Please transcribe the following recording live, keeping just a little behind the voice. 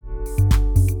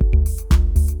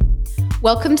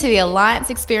Welcome to the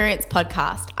Alliance Experience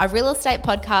podcast, a real estate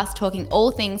podcast talking all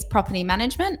things property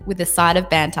management with a side of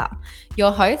banter.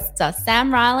 Your hosts are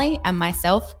Sam Riley and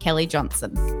myself, Kelly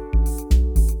Johnson.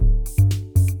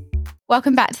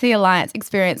 Welcome back to the Alliance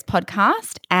Experience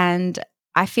podcast, and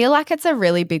I feel like it's a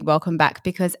really big welcome back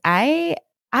because I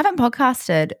haven't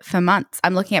podcasted for months.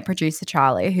 I'm looking at producer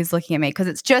Charlie, who's looking at me because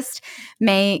it's just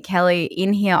me, Kelly,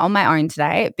 in here on my own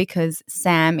today because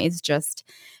Sam is just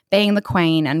being the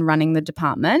queen and running the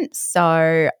department.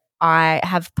 So I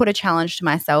have put a challenge to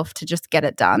myself to just get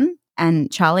it done. And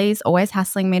Charlie's always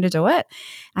hassling me to do it.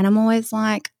 And I'm always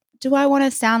like, do I want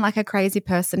to sound like a crazy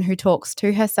person who talks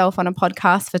to herself on a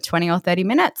podcast for 20 or 30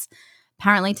 minutes?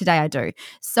 Apparently today I do.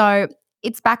 So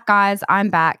it's back, guys. I'm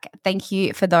back. Thank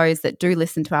you for those that do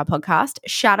listen to our podcast.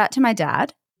 Shout out to my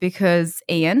dad, because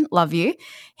Ian, love you.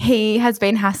 He has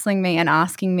been hassling me and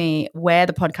asking me where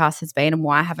the podcast has been and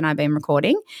why haven't I been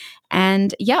recording.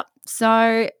 And yep,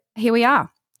 so here we are.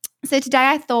 So today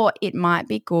I thought it might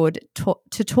be good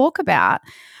to talk about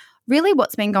really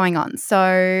what's been going on.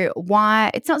 So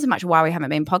why, it's not so much why we haven't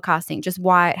been podcasting, just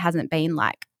why it hasn't been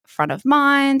like front of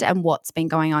mind and what's been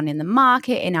going on in the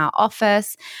market, in our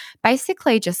office.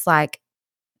 Basically just like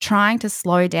trying to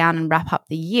slow down and wrap up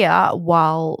the year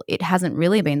while it hasn't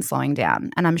really been slowing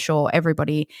down. And I'm sure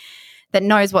everybody that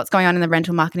knows what's going on in the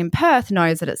rental market in Perth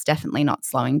knows that it's definitely not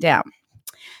slowing down.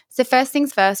 So first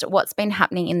things first, what's been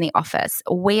happening in the office?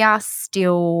 We are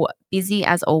still busy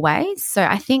as always. So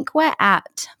I think we're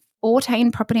at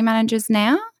 14 property managers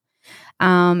now.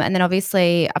 And then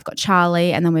obviously I've got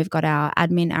Charlie, and then we've got our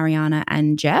admin, Ariana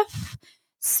and Jeff.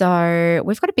 So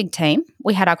we've got a big team.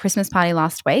 We had our Christmas party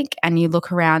last week, and you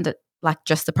look around at like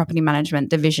just the property management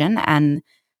division and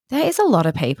there is a lot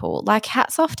of people. Like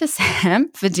hats off to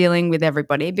Sam for dealing with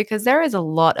everybody, because there is a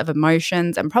lot of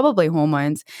emotions and probably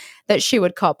hormones that she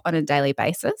would cop on a daily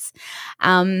basis.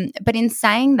 But in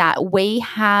saying that, we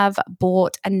have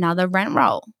bought another rent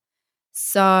roll.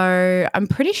 So I'm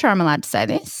pretty sure I'm allowed to say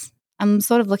this. I'm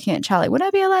sort of looking at Charlie. Would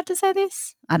I be allowed to say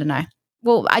this? I don't know.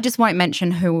 Well, I just won't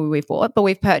mention who we've bought, but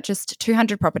we've purchased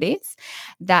 200 properties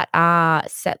that are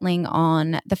settling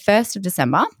on the 1st of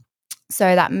December.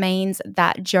 So that means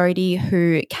that Jody,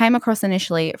 who came across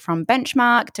initially from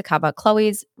Benchmark to cover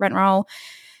Chloe's rent roll,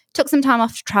 took some time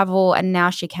off to travel, and now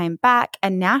she came back,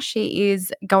 and now she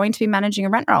is going to be managing a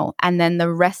rent roll, and then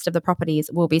the rest of the properties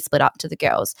will be split up to the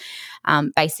girls.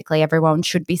 Basically, everyone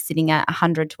should be sitting at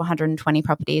 100 to 120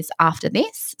 properties after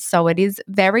this. So it is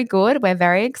very good. We're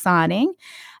very exciting.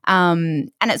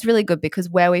 And it's really good because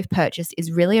where we've purchased is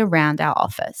really around our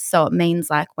office. So it means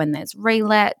like when there's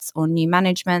relets or new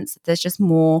managements, there's just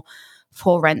more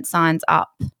for rent signs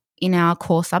up in our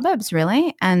core suburbs,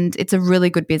 really. And it's a really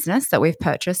good business that we've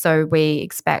purchased. So we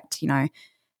expect,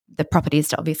 the properties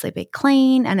to obviously be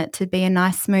clean and it to be a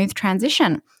nice, smooth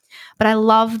transition. But I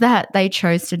love that they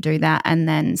chose to do that and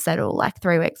then settle like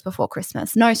 3 weeks before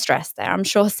Christmas. No stress there. I'm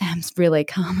sure Sam's really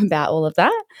calm about all of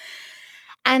that.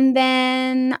 And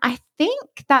then I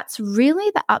think that's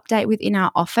really the update within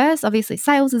our office. Obviously,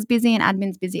 sales is busy and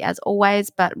admin's busy as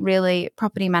always, but really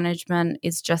property management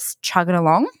is just chugging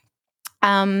along.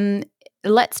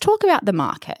 Let's talk about the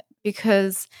market,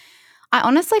 because I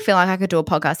honestly feel like I could do a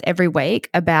podcast every week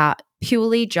about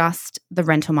purely just the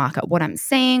rental market, what I'm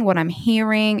seeing, what I'm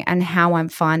hearing, and how I'm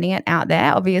finding it out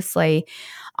there. Obviously,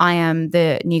 I am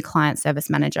the new client service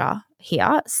manager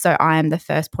here, so I am the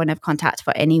first point of contact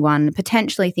for anyone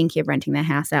potentially thinking of renting their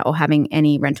house out or having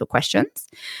any rental questions.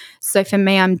 So for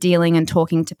me, I'm dealing and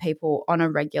talking to people on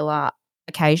a regular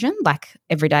occasion, like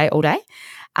every day, all day,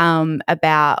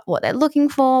 about what they're looking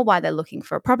for, why they're looking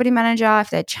for a property manager, if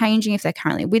they're changing, if they're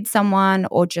currently with someone,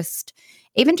 or just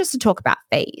to talk about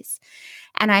fees.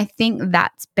 And I think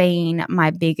that's been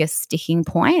my biggest sticking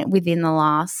point within the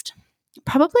last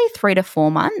probably 3 to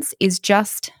 4 months is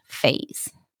just fees.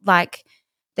 Like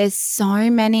there's so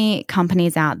many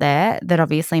companies out there that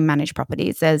obviously manage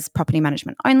properties. There's property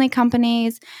management only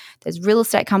companies. There's real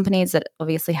estate companies that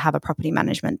obviously have a property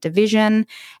management division,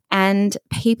 and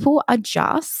people are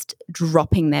just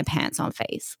dropping their pants on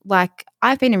fees. Like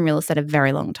I've been in real estate a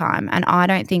very long time, and I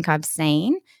don't think I've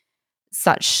seen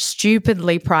such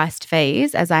stupidly priced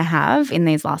fees as I have in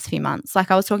these last few months.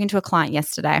 Like I was talking to a client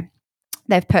yesterday.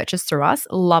 They've purchased through us,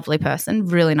 lovely person,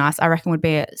 really nice. I reckon would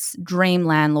be a dream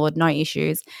landlord, no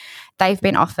issues. They've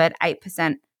been offered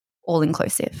 8% all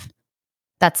inclusive.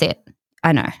 That's it.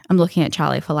 I know. I'm looking at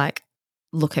Charlie for like,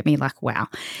 look at me like, wow.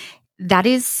 That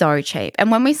is so cheap.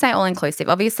 And when we say all inclusive,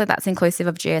 obviously that's inclusive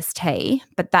of GST,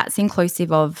 but that's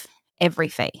inclusive of every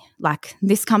fee. Like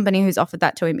this company who's offered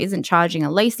that to him isn't charging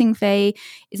a leasing fee,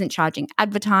 isn't charging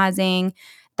advertising.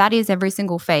 that is every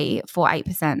single fee for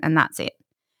 8% and that's it.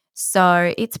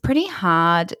 So it's pretty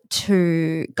hard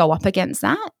to go up against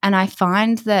that. And I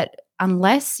find that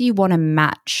unless you want to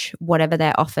match whatever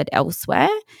they're offered elsewhere,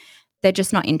 they're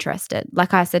just not interested.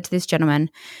 Like I said to this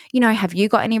gentleman, have you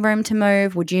got any room to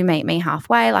move? Would you meet me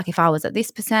halfway? Like if I was at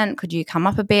this percent, could you come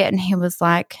up a bit? And he was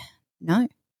like, no,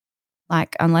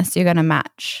 like unless you're going to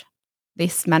match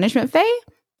this management fee,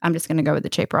 I'm just going to go with the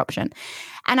cheaper option.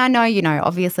 And I know,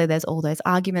 obviously there's all those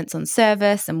arguments on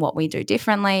service and what we do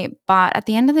differently. But at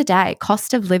the end of the day,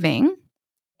 cost of living,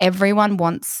 everyone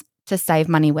wants to save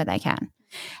money where they can.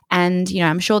 And,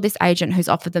 I'm sure this agent who's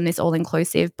offered them this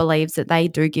all-inclusive believes that they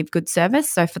do give good service.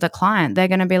 So for the client, they're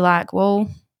going to be like, well,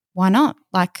 why not?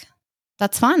 Like,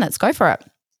 that's fine. Let's go for it.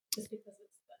 Just because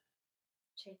it's the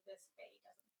cheapest fee.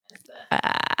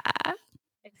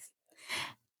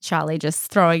 Charlie just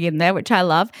throwing in there, which I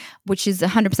love, which is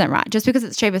 100% right. Just because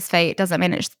it's cheapest fee doesn't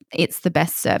mean it's the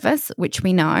best service, which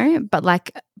we know. But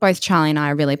like both Charlie and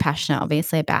I are really passionate,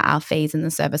 obviously, about our fees and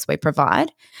the service we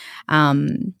provide.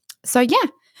 So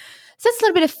that's a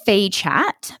little bit of fee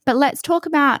chat, but let's talk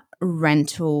about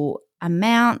rental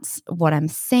amounts, what I'm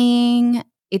seeing.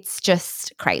 It's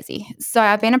just crazy. So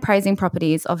I've been appraising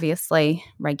properties obviously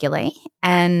regularly,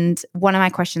 and one of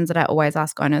my questions that I always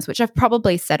ask owners, which I've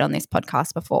probably said on this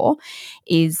podcast before,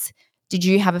 is did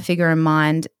you have a figure in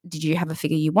mind? Did you have a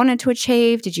figure you wanted to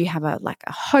achieve? Did you have a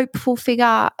hopeful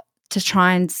figure to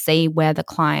try and see where the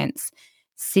client's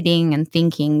sitting and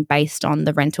thinking based on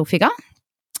the rental figure?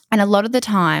 And a lot of the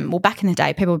time, well, back in the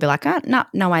day, people would be like, oh,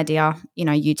 no idea,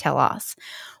 you tell us.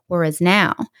 Whereas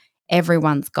now,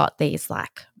 everyone's got these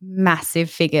massive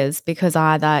figures because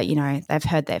either, they've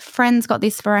heard their friends got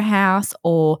this for a house,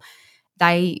 or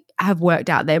they have worked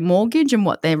out their mortgage and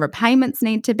what their repayments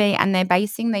need to be. And they're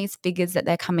basing these figures that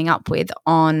they're coming up with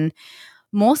on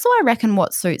more so, I reckon,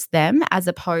 what suits them as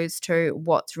opposed to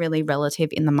what's really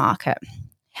relative in the market.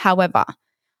 However,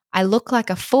 I look like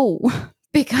a fool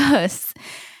because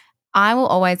I will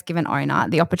always give an owner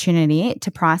the opportunity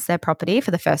to price their property for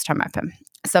the first home open.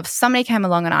 So if somebody came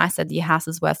along and I said your house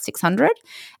is worth 600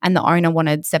 and the owner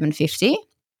wanted 750,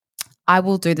 I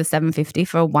will do the 750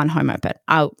 for one home open.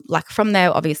 From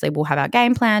there, obviously we'll have our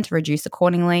game plan to reduce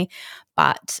accordingly,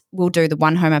 but we'll do the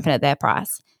one home open at their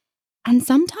price. And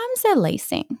sometimes they're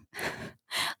leasing.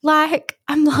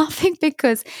 I'm laughing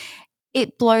because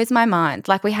it blows my mind.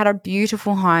 We had a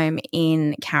beautiful home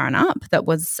in Karrinyup that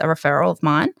was a referral of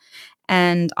mine,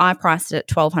 and I priced it at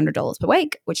 $1,200 per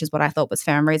week, which is what I thought was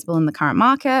fair and reasonable in the current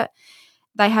market.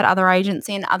 They had other agents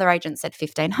in. Other agents said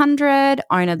 $1,500.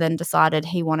 Owner then decided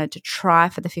he wanted to try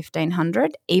for the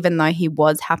 $1,500, even though he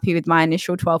was happy with my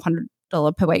initial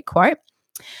 $1,200 per week quote.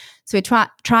 So we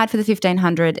tried for the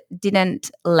 $1,500, didn't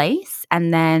lease,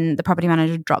 and then the property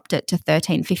manager dropped it to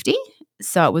 $1,350.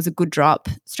 So it was a good drop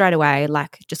straight away,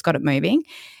 just got it moving.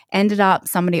 Ended up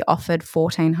somebody offered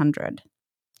 $1,400.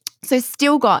 So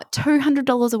still got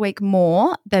 $200 a week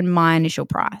more than my initial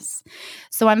price.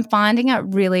 So I'm finding it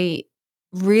really,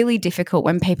 really difficult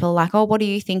when people are like, oh, what are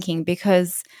you thinking?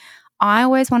 Because I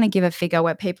always want to give a figure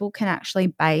where people can actually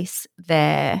base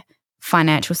their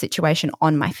financial situation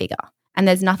on my figure. And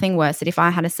there's nothing worse than if I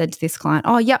had said to this client,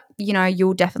 oh, yep,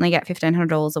 you'll definitely get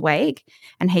 $1,500 a week,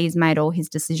 and he's made all his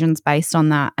decisions based on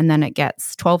that, and then it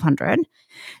gets $1,200.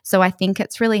 So I think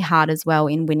it's really hard as well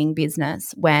in winning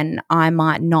business when I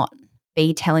might not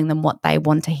be telling them what they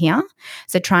want to hear.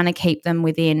 So trying to keep them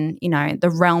within,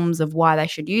 the realms of why they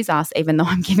should use us, even though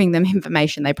I'm giving them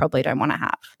information they probably don't want to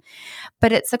have.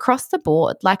 But it's across the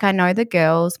board. I know the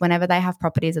girls, whenever they have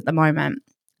properties at the moment,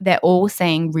 they're all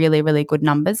seeing really, really good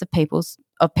numbers of people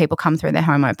come through their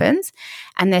home opens,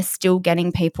 and they're still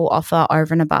getting people offer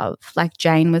over and above. Like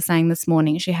Jane was saying this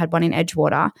morning, she had one in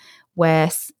Edgewater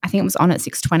where I think it was on at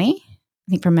 620, I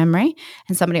think from memory,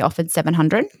 and somebody offered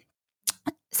 700.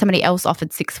 Somebody else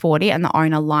offered 640, and the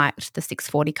owner liked the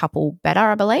 640 couple better,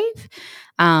 I believe.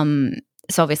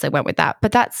 So obviously went with that.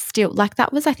 But that's still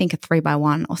that was, I think, a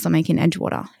 3x1 or something in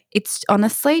Edgewater. It's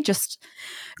honestly just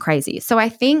crazy. So I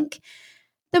think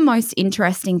the most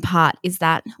interesting part is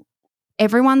that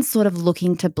everyone's sort of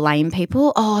looking to blame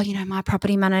people. Oh, my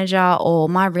property manager or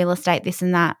my real estate, this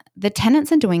and that. The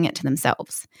tenants are doing it to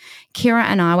themselves. Kira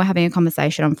and I were having a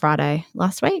conversation on Friday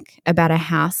last week about a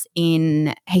house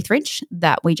in Heathridge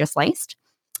that we just leased.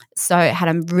 So it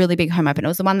had a really big home open. It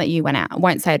was the one that you went out. I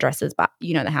won't say addresses, but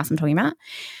you know the house I'm talking about.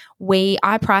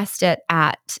 I priced it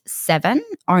at 7.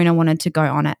 Owner wanted to go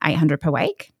on at 800 per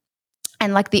week.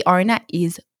 And the owner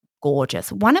is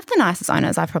gorgeous. One of the nicest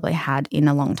owners I've probably had in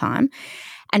a long time.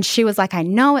 And she was like, I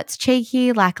know it's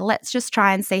cheeky. Like, let's just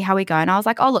try and see how we go. And I was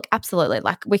like, oh, look, absolutely.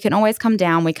 Like, we can always come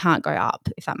down. We can't go up,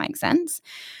 if that makes sense.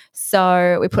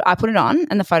 So I put it on,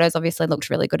 and the photos obviously looked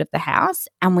really good of the house.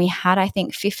 And we had, I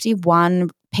think, 51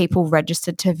 people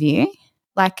registered to view.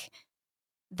 Like,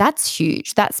 that's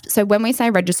huge. So when we say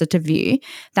register to view,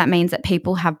 that means that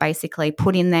people have basically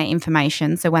put in their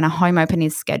information. So when a home open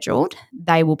is scheduled,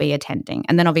 they will be attending.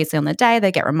 And then obviously on the day they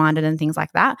get reminded and things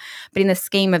like that. But in the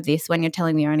scheme of this, when you're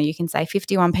telling the owner, you can say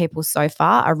 51 people so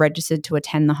far are registered to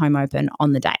attend the home open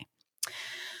on the day.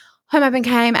 Home open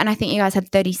came, and I think you guys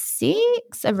had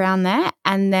 36 around there.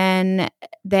 And then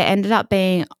there ended up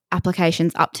being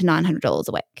applications up to $900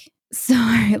 a week. So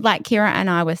like Kira and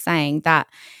I were saying that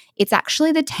it's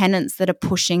actually the tenants that are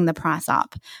pushing the price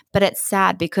up, but it's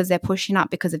sad because they're pushing up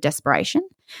because of desperation.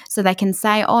 So they can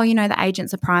say, oh, the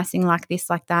agents are pricing like this,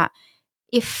 like that.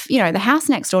 If, the house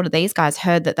next door to these guys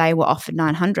heard that they were offered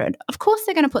 900, of course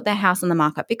they're going to put their house on the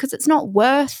market because it's not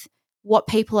worth what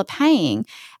people are paying.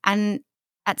 And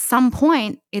at some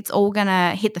point, it's all going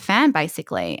to hit the fan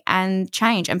basically and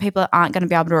change, and people aren't going to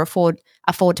be able to afford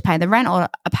to pay the rent or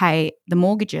pay the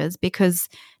mortgages because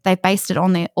they've based it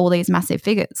on all these massive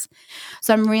figures.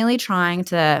 So I'm really trying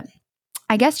to,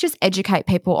 I guess, just educate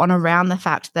people on around the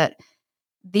fact that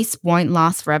this won't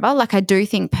last forever. Like, I do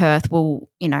think Perth will,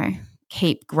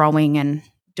 keep growing and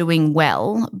doing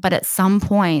well, but at some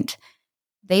point,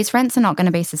 these rents are not going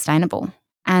to be sustainable.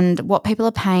 And what people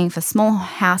are paying for small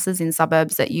houses in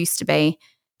suburbs that used to be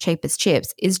cheap as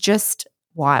chips is just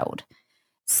wild.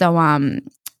 So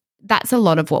that's a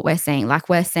lot of what we're seeing. Like,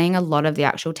 we're seeing a lot of the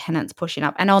actual tenants pushing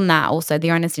up. And on that also, the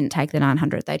owners didn't take the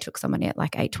 900. They took somebody at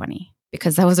like 820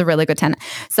 because that was a really good tenant.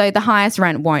 So the highest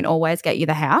rent won't always get you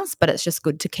the house, but it's just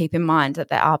good to keep in mind that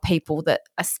there are people that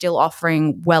are still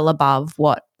offering well above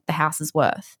what the house is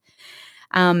worth.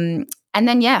 And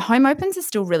then, home opens are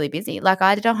still really busy. Like,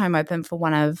 I did a home open for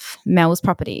one of Mel's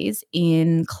properties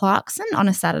in Clarkson on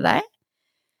a Saturday.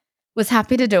 Was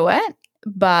happy to do it,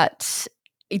 but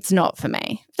it's not for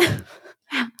me.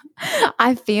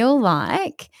 I feel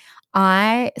like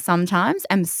I sometimes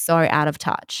am so out of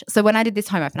touch. So when I did this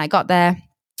home open, I got there,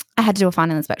 I had to do a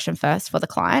final inspection first for the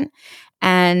client,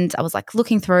 and I was like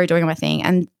looking through, doing my thing,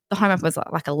 and the home open was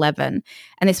like 11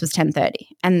 and this was 10:30,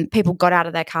 and people got out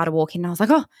of their car to walk in, and I was like,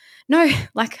 oh no,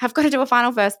 like I've got to do a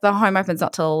final first. The home open's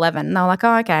not till 11. And they were like,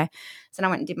 oh, okay. So then I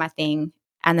went and did my thing,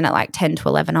 and then at like 10 to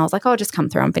 11, I was like, oh, just come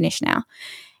through, I'm finished now.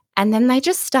 And then they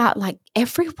just start like,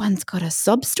 everyone's got a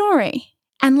sob story.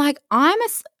 And like, I'm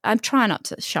trying not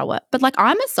to show it, but like,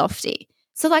 I'm a softie.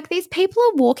 So like, these people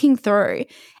are walking through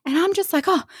and I'm just like,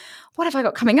 oh, what have I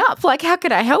got coming up? Like, how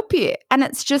could I help you? And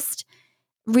it's just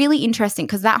really interesting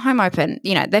because that home open,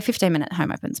 they're 15-minute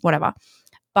home opens, whatever.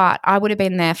 But I would have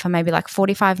been there for maybe like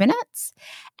 45 minutes.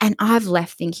 And I've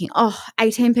left thinking,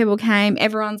 18 people came.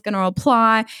 Everyone's going to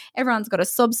apply. Everyone's got a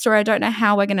sob story. I don't know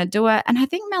how we're going to do it. And I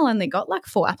think Mel only got like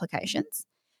 4 applications.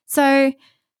 So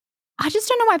I just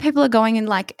don't know why people are going and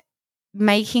like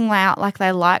making out like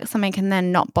they like something and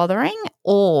then not bothering,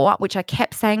 or, which I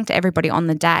kept saying to everybody on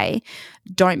the day,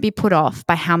 don't be put off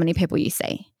by how many people you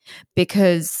see.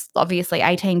 Because obviously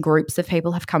 18 groups of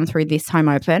people have come through this home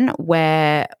open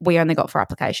where we only got 4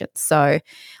 applications. So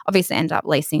obviously ended up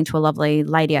leasing to a lovely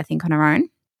lady, I think, on her own.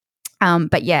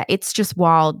 But yeah, it's just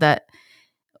wild that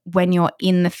when you're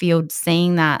in the field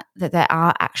seeing that there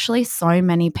are actually so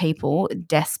many people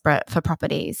desperate for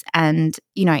properties, and,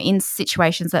 in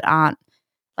situations that aren't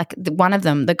like one of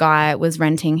them, the guy was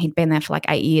renting, he'd been there for like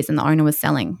 8 years and the owner was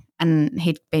selling and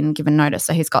he'd been given notice.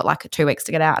 So he's got like 2 weeks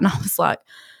to get out. And I was like,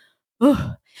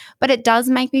 ugh. But it does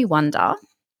make me wonder,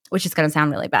 which is going to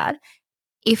sound really bad,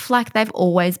 if like they've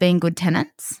always been good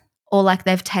tenants, or like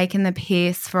they've taken the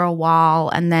piss for a while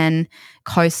and then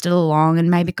coasted along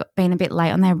and maybe been a bit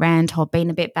late on their rent or been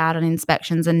a bit bad on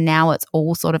inspections, and now it's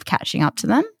all sort of catching up to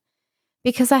them.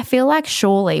 Because I feel like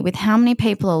surely with how many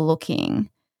people are looking,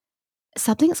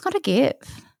 something's got to give.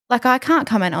 Like, I can't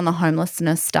comment on the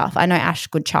homelessness stuff. I know Ash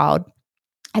Goodchild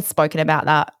has spoken about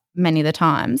that many of the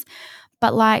times.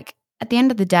 But like, at the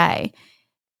end of the day,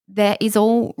 there is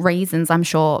all reasons, I'm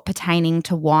sure, pertaining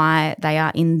to why they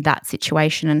are in that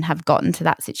situation and have gotten to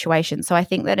that situation. So I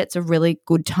think that it's a really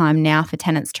good time now for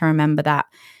tenants to remember that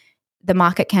the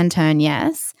market can turn,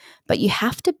 yes, but you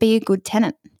have to be a good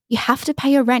tenant. You have to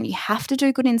pay your rent. You have to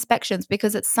do good inspections,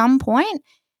 because at some point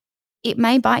it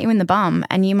may bite you in the bum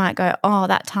and you might go, oh,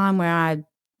 that time where I,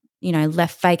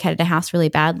 vacated a house really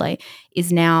badly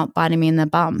is now biting me in the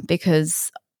bum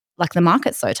because like the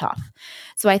market's so tough.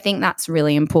 So I think that's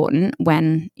really important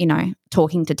when,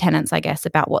 talking to tenants, I guess,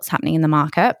 about what's happening in the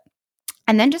market.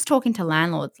 And then just talking to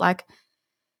landlords. Like,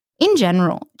 in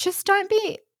general, just don't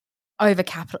be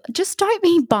just don't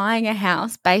be buying a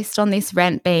house based on this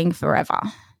rent being forever.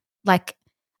 Like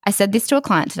I said this to a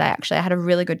client today, actually. I had a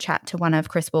really good chat to one of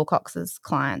Chris Wilcox's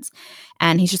clients,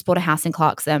 and he's just bought a house in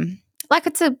Clarkson. Like,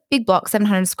 it's a big block,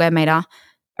 700 square metre,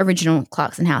 original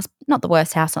Clarkson house. Not the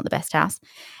worst house, not the best house.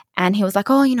 And he was like,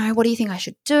 oh, what do you think I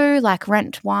should do? Like,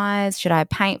 rent-wise, should I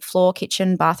paint floor,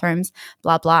 kitchen, bathrooms,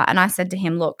 blah, blah. And I said to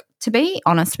him, look, to be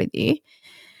honest with you,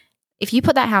 if you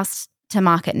put that house to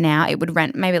market now, it would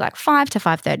rent maybe like $5 to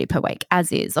 $5.30 per week,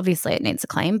 as is. Obviously, it needs a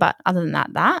clean, but other than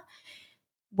that.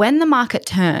 When the market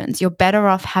turns, you're better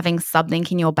off having something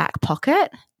in your back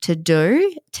pocket to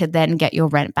then get your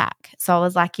rent back. So I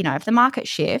was like, if the market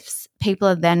shifts, people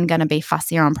are then going to be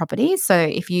fussier on properties. So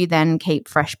if you then keep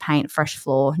fresh paint, fresh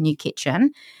floor, new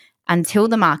kitchen until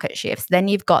the market shifts, then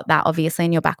you've got that obviously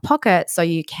in your back pocket so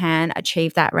you can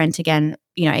achieve that rent again,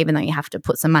 even though you have to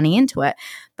put some money into it.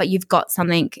 But you've got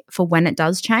something for when it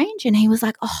does change. And he was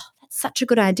like, oh, that's such a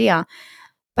good idea.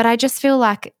 But I just feel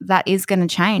like that is going to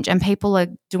change, and people are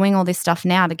doing all this stuff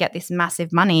now to get this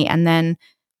massive money, and then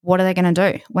what are they going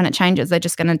to do when it changes? They're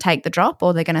just going to take the drop,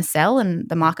 or they're going to sell and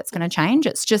the market's going to change.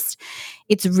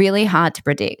 It's really hard to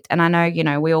predict. And I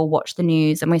know, we all watch the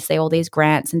news and we see all these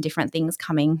grants and different things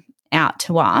coming out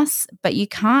to us, but you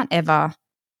can't ever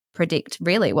predict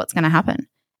really what's going to happen.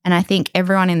 And I think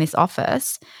everyone in this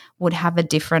office would have a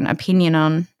different opinion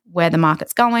on where the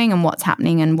market's going and what's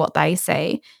happening and what they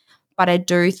see. But I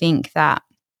do think that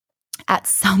at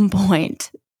some point,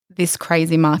 this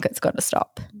crazy market's got to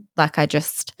stop. Like, I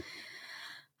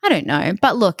don't know.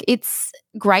 But look, it's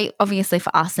great, obviously,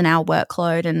 for us and our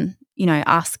workload and,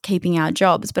 us keeping our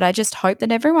jobs. But I just hope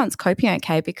that everyone's coping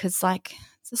okay, because,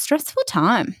 it's a stressful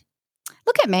time.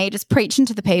 Look at me just preaching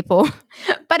to the people.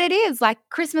 But it is,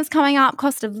 Christmas coming up,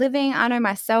 cost of living. I know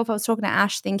myself, I was talking to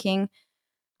Ash thinking,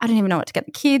 I don't even know what to get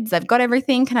the kids. They've got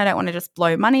everything and I don't want to just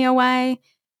blow money away.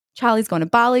 Charlie's going to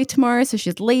Bali tomorrow, so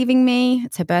she's leaving me.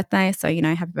 It's her birthday, so,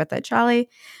 happy birthday, Charlie.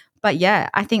 But, yeah,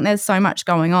 I think there's so much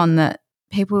going on that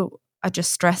people are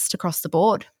just stressed across the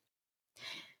board.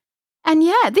 And,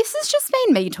 yeah, this has just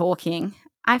been me talking.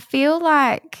 I feel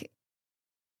like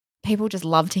people just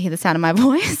love to hear the sound of my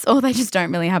voice, or they just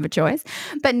don't really have a choice.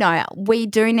 But no, we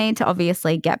do need to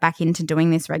obviously get back into doing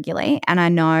this regularly. And I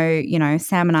know,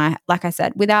 Sam and I, like I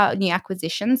said, with our new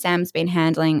acquisition, Sam's been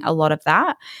handling a lot of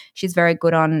that. She's very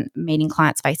good on meeting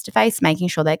clients face-to-face, making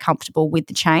sure they're comfortable with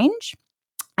the change.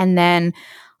 And then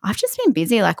I've just been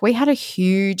busy. We had a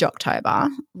huge October,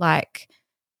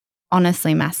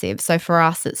 honestly massive. So for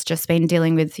us, it's just been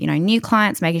dealing with, new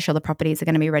clients, making sure the properties are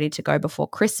going to be ready to go before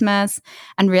Christmas,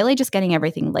 and really just getting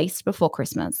everything leased before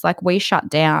Christmas. We shut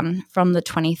down from the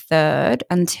 23rd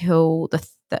until the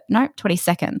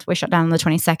 22nd. We shut down on the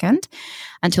 22nd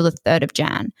until the 3rd of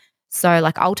Jan. So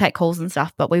I'll take calls and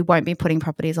stuff, but we won't be putting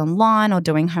properties online or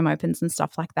doing home opens and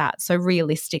stuff like that. So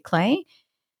realistically,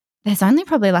 there's only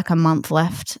probably a month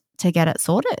left to get it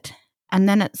sorted. And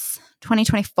then it's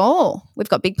 2024. We've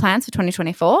got big plans for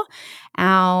 2024.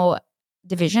 Our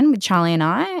division with Charlie and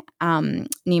I,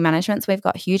 new managements, we've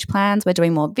got huge plans. We're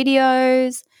doing more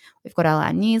videos. We've got all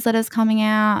our newsletters coming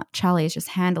out. Charlie is just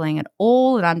handling it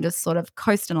all, and I'm just sort of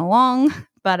coasting along.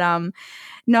 But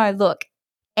no, look,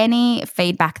 any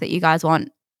feedback that you guys want,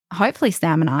 hopefully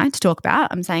Sam and I to talk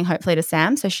about. I'm saying hopefully to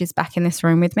Sam, so she's back in this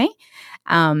room with me.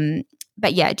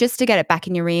 But yeah, just to get it back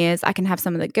in your ears, I can have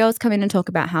some of the girls come in and talk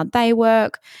about how they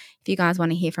work. If you guys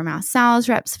want to hear from our sales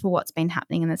reps for what's been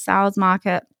happening in the sales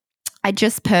market, I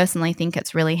just personally think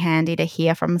it's really handy to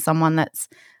hear from someone that's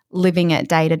living it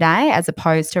day to day, as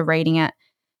opposed to reading it,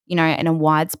 in a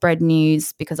widespread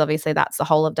news, because obviously that's the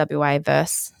whole of WA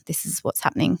versus this is what's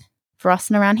happening for us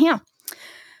and around here.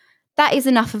 That is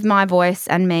enough of my voice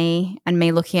and me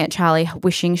looking at Charlie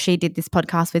wishing she did this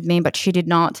podcast with me, but she did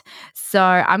not. So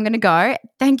I'm going to go.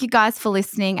 Thank you guys for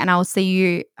listening, and I will see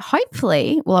you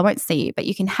hopefully, well, I won't see you, but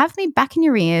you can have me back in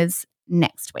your ears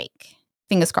next week.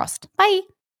 Fingers crossed. Bye.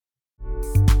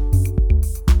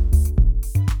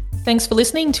 Thanks for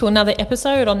listening to another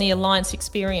episode on the Alliance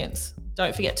Experience.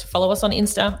 Don't forget to follow us on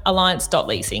Insta,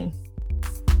 alliance.leasing.